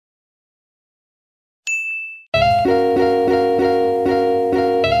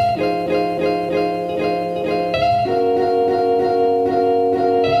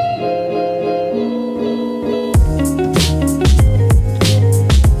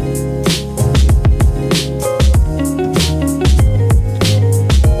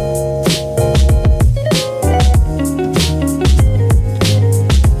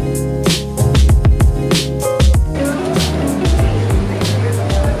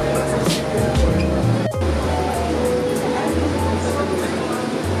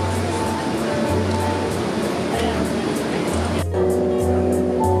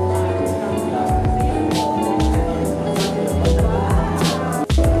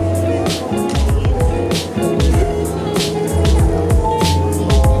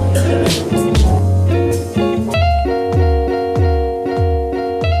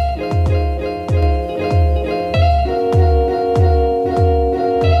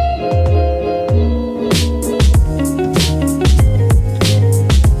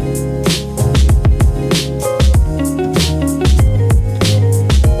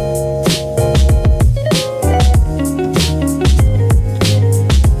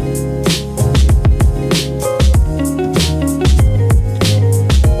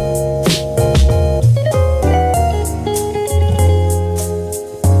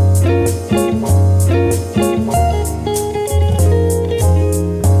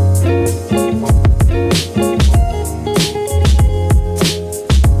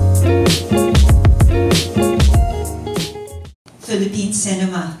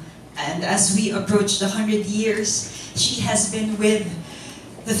approached 100 years. She has been with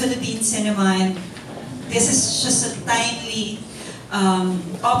the Philippine cinema, and this is just a timely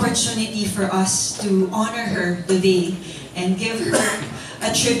opportunity for us to honor her today and give her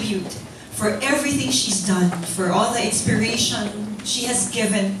a tribute for everything she's done, for all the inspiration she has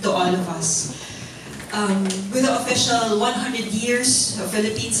given to all of us. With the official 100 years of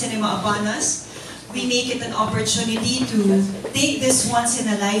Philippine cinema upon us, we make it an opportunity to take this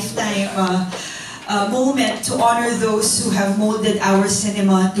once-in-a-lifetime moment to honor those who have molded our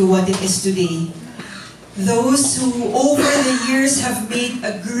cinema to what it is today. Those who over the years have made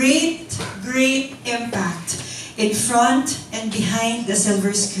a great impact in front and behind the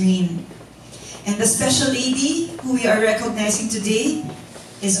silver screen. And the special lady who we are recognizing today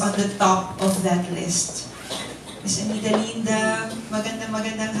is on the top of that list. Ms Anita Linda,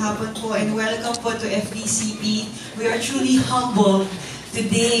 magandang hapon po and welcome po to FDCP. We are truly humbled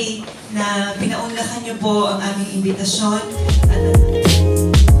today na pinaunlakan niyo po ang aming imbitasyon.